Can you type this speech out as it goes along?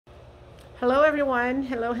Hello everyone,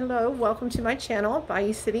 hello, welcome to my channel,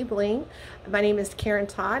 Bayou City Bling. My name is Karen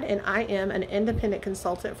Todd and I am an independent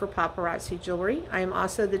consultant for Paparazzi Jewelry. I am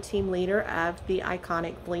also the team leader of the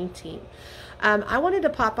Iconic Bling team. I wanted to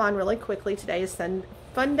pop on really quickly. Today is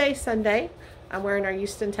Fun Day Sunday. I'm wearing our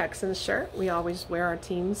Houston Texans shirt. We always wear our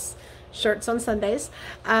team's shirts on Sundays.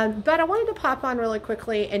 But I wanted to pop on really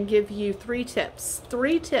quickly and give you three tips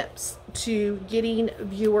to getting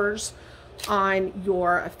viewers on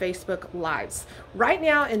your Facebook Lives. Right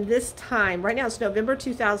now in this time, right now it's November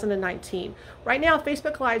 2019. Right now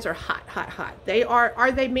Facebook Lives are hot.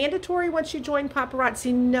 Are they mandatory once you join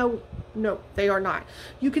Paparazzi? No, they are not.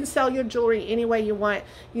 You can sell your jewelry any way you want.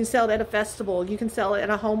 You can sell it at a festival. You can sell it at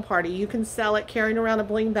a home party. You can sell it carrying around a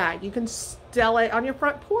bling bag. You can sell it on your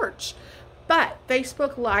front porch. But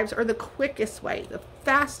Facebook Lives are the quickest way, the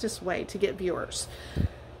fastest way to get viewers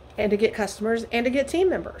and to get customers and to get team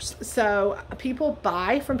members. So people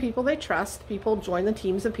buy from people they trust. People join the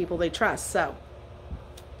teams of people they trust. So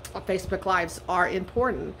Facebook Lives are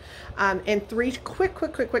important. And three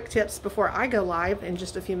quick tips before I go live in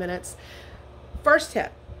just a few minutes. First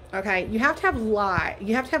tip, okay, you have to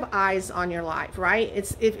have eyes on your live, right?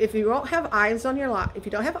 If you don't have eyes on your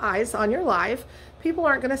live, people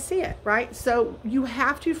aren't going to see it, right? So you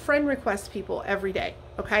have to friend request people every day.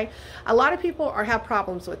 Okay, a lot of people have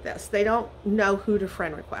problems with this. They don't know who to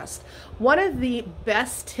friend request. One of the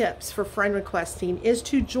best tips for friend requesting is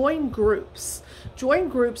to join groups. Join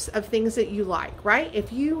groups of things that you like, right?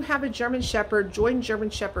 If you have a German Shepherd, join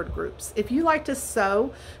German Shepherd groups. If you like to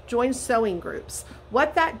sew, join sewing groups.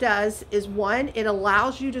 What that does is, one, it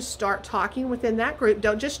allows you to start talking within that group.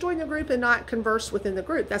 Don't just join the group and not converse within the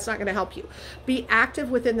group. That's not going to help you. Be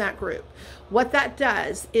active within that group. What that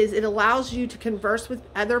does is it allows you to converse with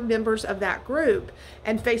other members of that group,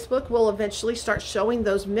 and Facebook will eventually start showing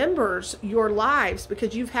those members your lives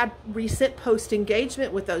because you've had recent post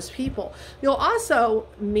engagement with those people. You'll also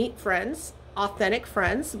meet friends, authentic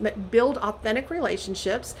friends, build authentic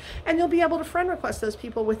relationships, and you'll be able to friend request those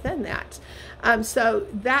people within that. So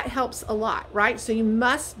that helps a lot, right? So you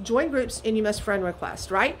must join groups and you must friend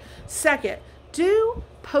request, right? Second, do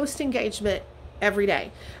post engagement every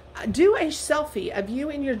day. Do a selfie of you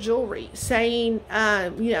and your jewelry saying,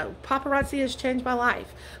 paparazzi has changed my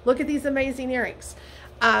life. Look at these amazing earrings.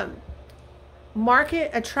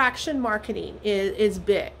 Attraction marketing is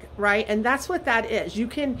big, right? And that's what that is. You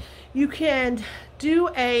can do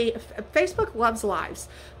Facebook loves lives.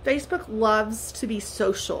 Facebook loves to be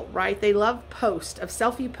social, right? They love a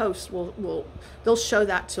selfie post they'll show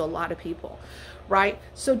that to a lot of people, right?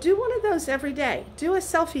 So do one of those every day. Do a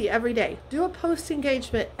selfie every day. Do a post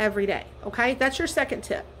engagement every day, okay? That's your second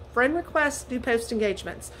tip. Friend requests, do post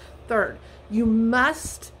engagements. Third, you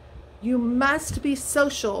must be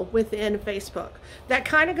social within Facebook. That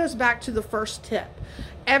kind of goes back to the first tip.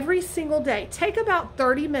 Every single day, take about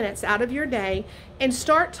 30 minutes out of your day and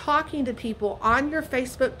start talking to people on your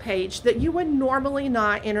Facebook page that you would normally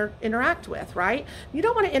not interact with, right? You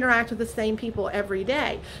don't want to interact with the same people every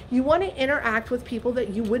day. You want to interact with people that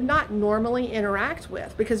you would not normally interact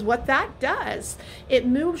with, because what that does, it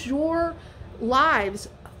moves your lives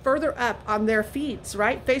further up on their feeds,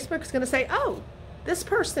 right? Facebook's going to say, oh, this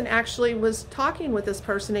person actually was talking with this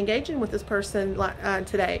person, engaging with this person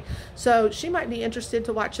today. So she might be interested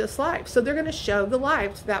to watch this live. So they're going to show the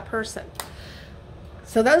live to that person.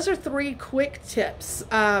 So those are three quick tips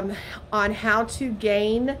on how to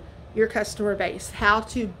gain your customer base, how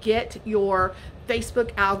to get your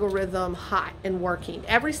Facebook algorithm hot and working.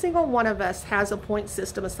 Every single one of us has a point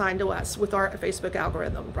system assigned to us with our Facebook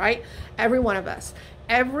algorithm, right? Every one of us.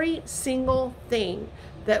 Every single thing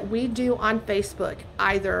that we do on Facebook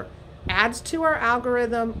either adds to our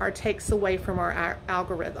algorithm or takes away from our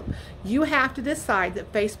algorithm. You have to decide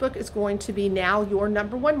that Facebook is going to be now your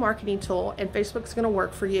 #1 marketing tool, and Facebook's going to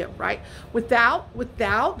work for you, right? Without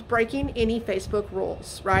breaking any Facebook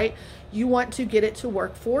rules, right? You want to get it to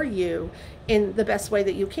work for you in the best way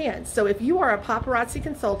that you can. So if you are a paparazzi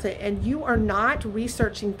consultant and you are not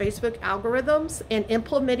researching Facebook algorithms and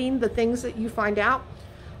implementing the things that you find out,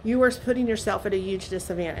 you are putting yourself at a huge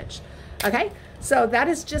disadvantage. Okay, so that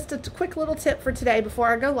is just a quick little tip for today before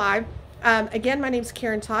I go live. Again, my name is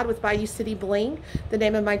Karen Todd with Bayou City Bling. The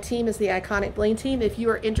name of my team is the Iconic Bling team. If you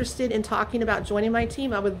are interested in talking about joining my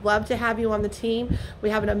team, I would love to have you on the team. We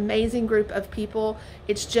have an amazing group of people.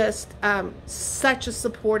 It's just such a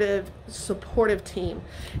supportive team.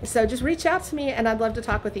 So just reach out to me and I'd love to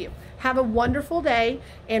talk with you. Have a wonderful day,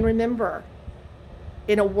 and remember,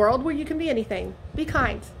 in a world where you can be anything, be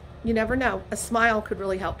kind. You never know. A smile could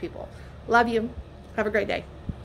really help people. Love you. Have a great day.